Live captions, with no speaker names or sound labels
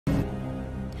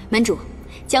门主，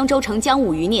江州城江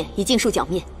武余孽已尽数剿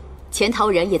灭，潜逃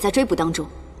人也在追捕当中。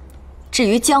至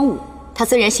于江武，他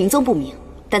虽然行踪不明，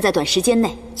但在短时间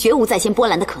内绝无再现波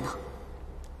澜的可能。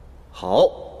好，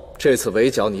这次围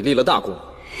剿你立了大功。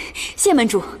谢门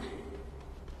主。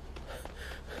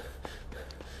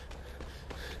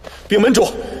禀门主，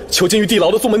囚禁于地牢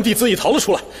的宗门弟子已逃了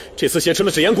出来，这次挟持了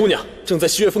芷烟姑娘，正在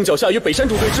西岳峰脚下与北山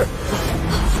主对峙。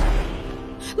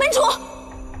门主。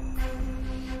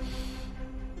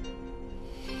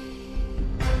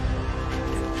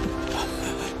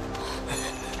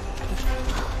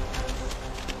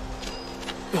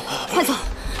 快走！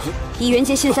以元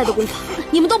杰现在的功法，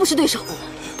你们都不是对手。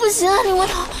不行啊，李倭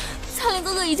桃，苍林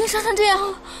哥哥已经伤成这样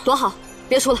了。躲好，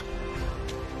别说了。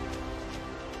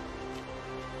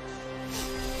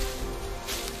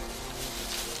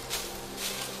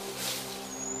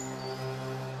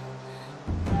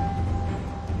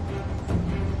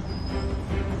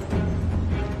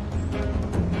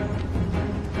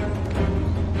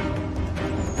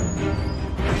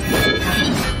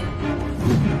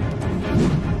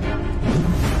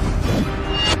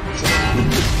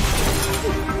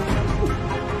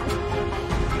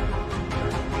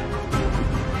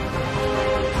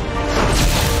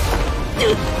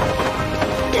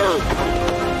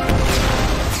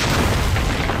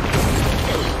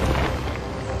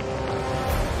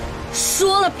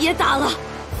说了别打了，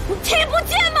你听不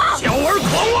见吗？小儿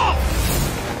狂妄！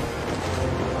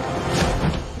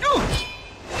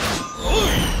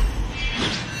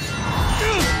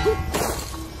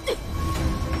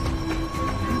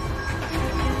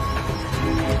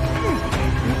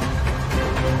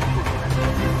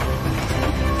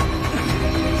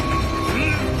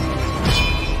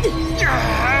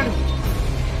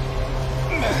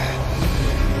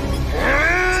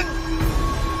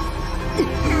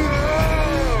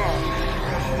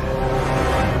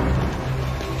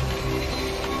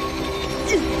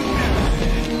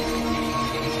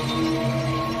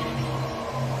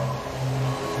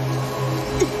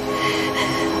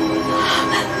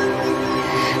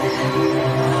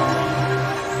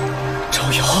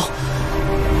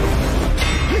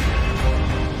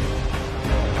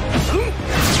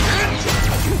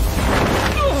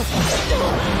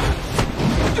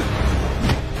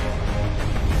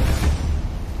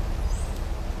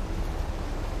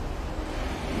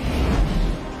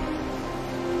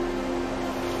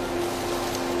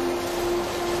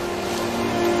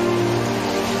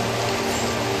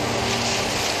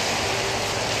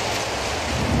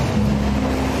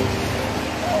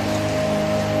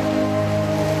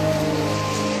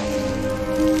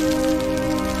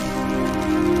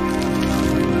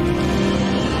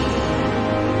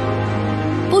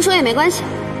不说也没关系，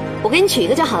我给你取一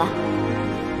个就好了。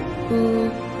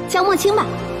叫莫青吧，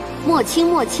莫青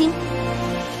莫青，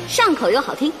上口又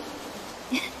好听。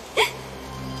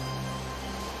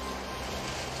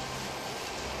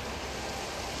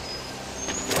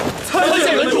参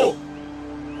见门主。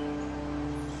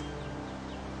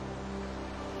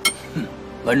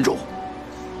门主，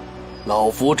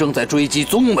老夫正在追击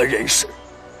宗门人士，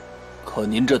可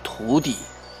您这徒弟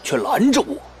却拦着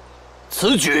我，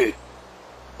此举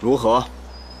如何？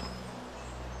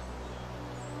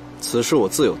此事我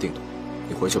自有定夺，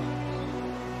你回去吧。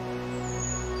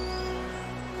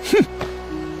哼！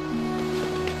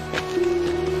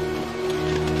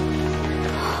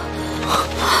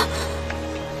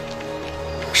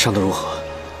伤得如何？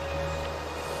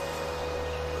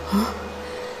啊！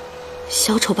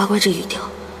小丑八怪这语调，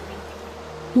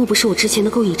莫不是我之前的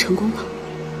勾引成功了？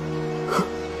哼！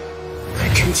可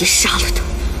趁机杀了他！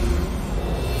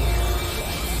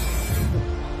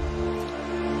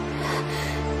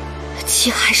 气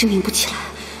还是抿不起来。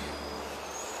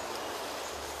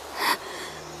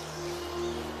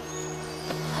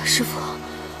师父，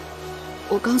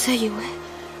我刚才以为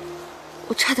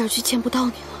我差点就见不到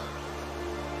你了。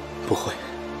不会，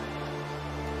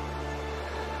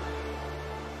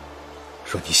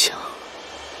若你想，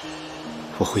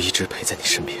我会一直陪在你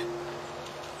身边。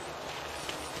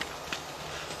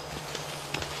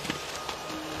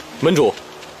门主，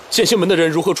剑心门的人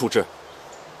如何处置？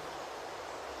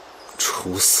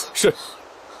 处死！是。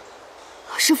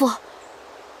师父，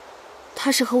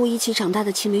他是和我一起长大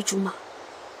的青梅竹马，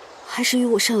还是与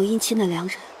我尚有姻亲的良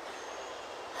人，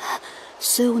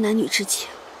虽无男女之情，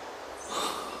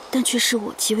但却是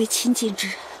我极为亲近之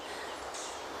人。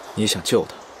你想救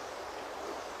他？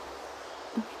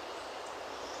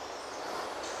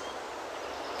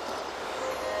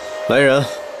来人，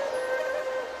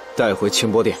带回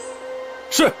清波殿。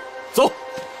是，走。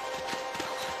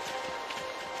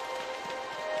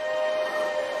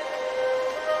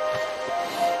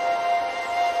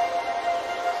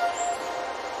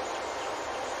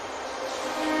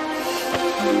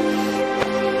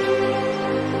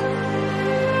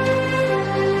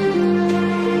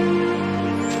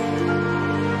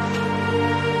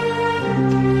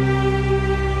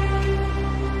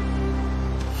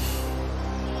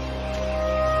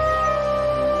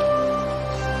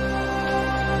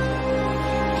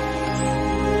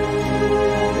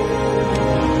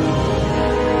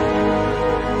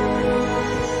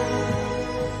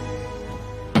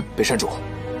北山主，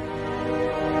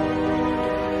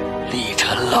厉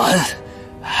晨兰，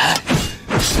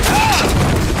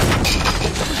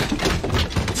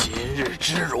今日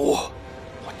之辱，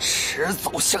我迟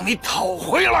早向你讨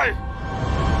回来。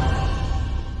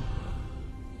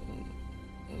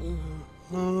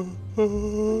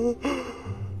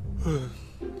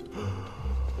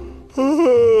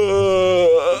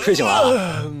睡醒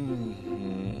了？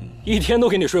一天都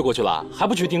给你睡过去了，还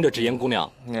不去盯着纸烟姑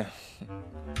娘？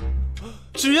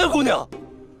纸烟姑娘，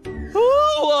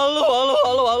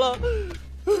完了！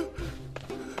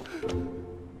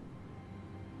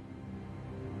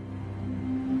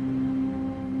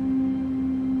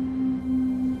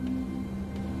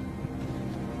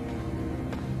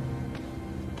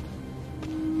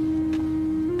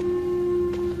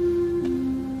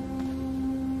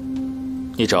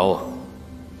你找我？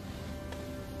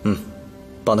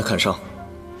帮他看伤。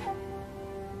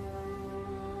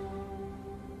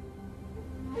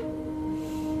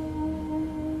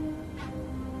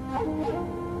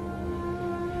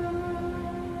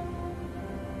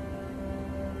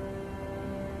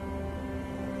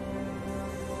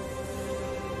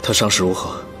他伤势如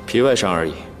何？皮外伤而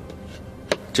已，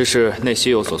只是内息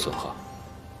有所损耗。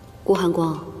顾寒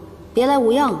光，别来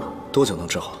无恙了。多久能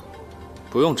治好？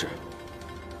不用治，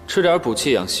吃点补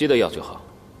气养息的药就好。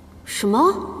什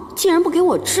么？竟然不给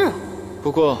我治？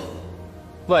不过，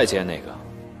外间那个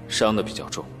伤得比较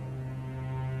重。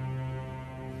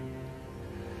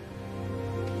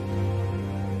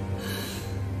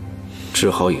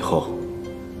治好以后，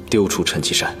丢出陈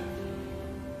岐山。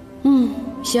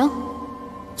行，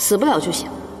死不了就行。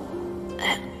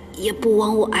哎，也不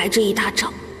枉我挨这一大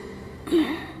仗。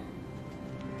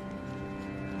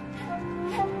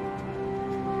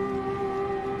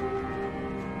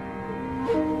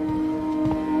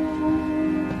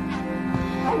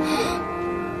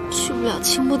去不了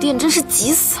青木殿，真是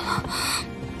急死了。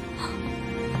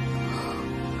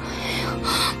哎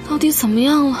呀，到底怎么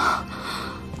样了？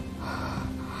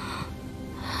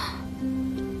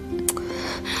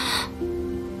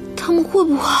他们会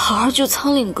不会好好救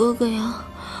苍岭哥哥呀？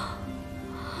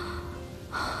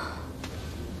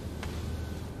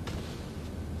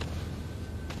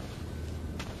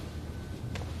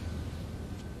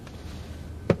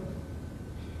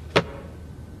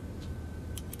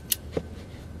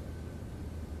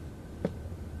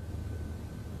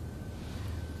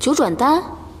九转丹，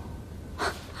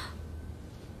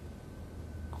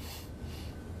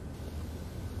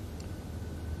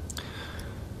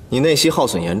你内息耗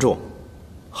损严重，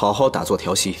好好打坐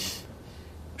调息。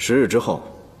10日之后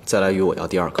再来与我要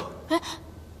第2颗。哎，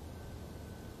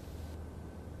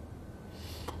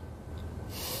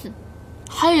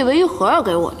还以为一盒要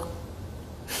给我呢。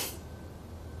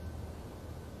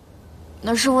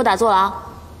那师傅打坐了啊。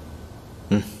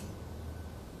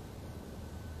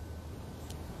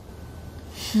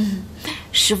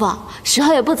师傅，时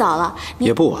候也不早了，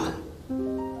也不晚。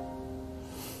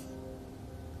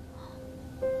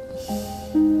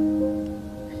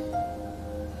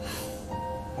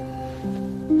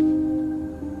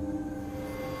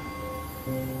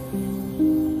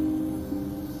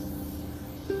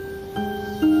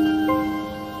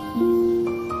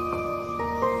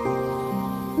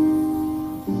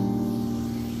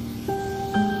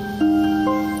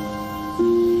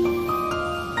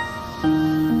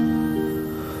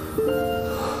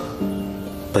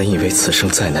本以为此生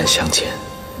再难相见，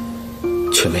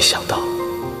却没想到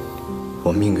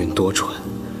我命运多舛，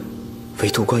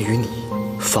唯独关于你，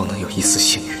方能有一丝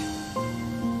幸运。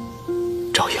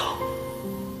照耀，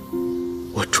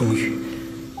我终于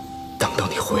等到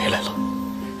你回来了。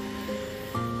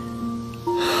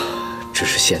只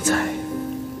是现在，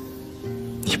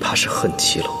你怕是恨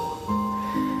极了我。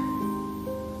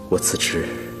我自知，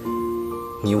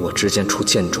你我之间除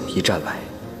剑种一战外，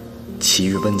其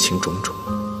余温情种种。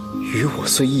与我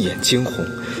虽一眼惊鸿，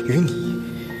与你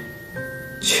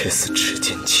却似指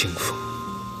尖清风。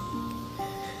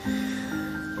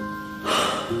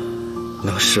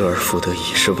能失而复得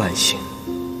已是万幸，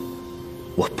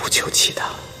我不求其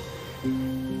他，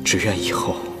只愿以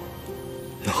后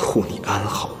能护你安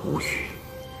好无虞。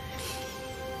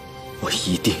我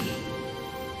一定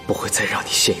不会再让你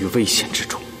陷于危险之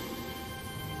中。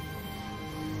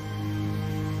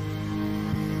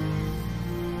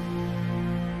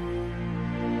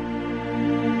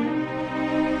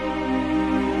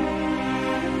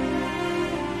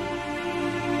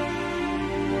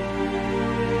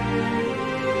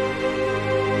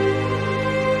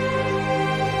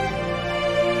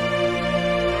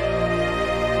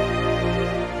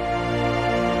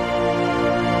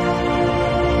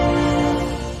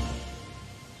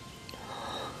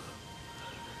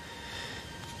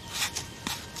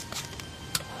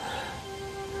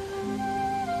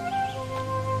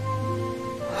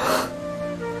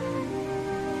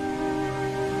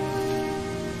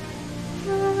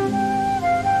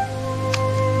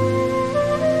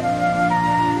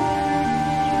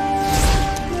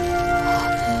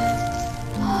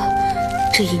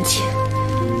是阴茎，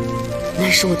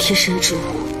乃是我贴身之物。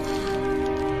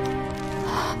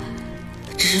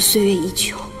只是岁月已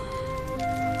久，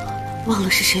忘了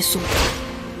是谁送的。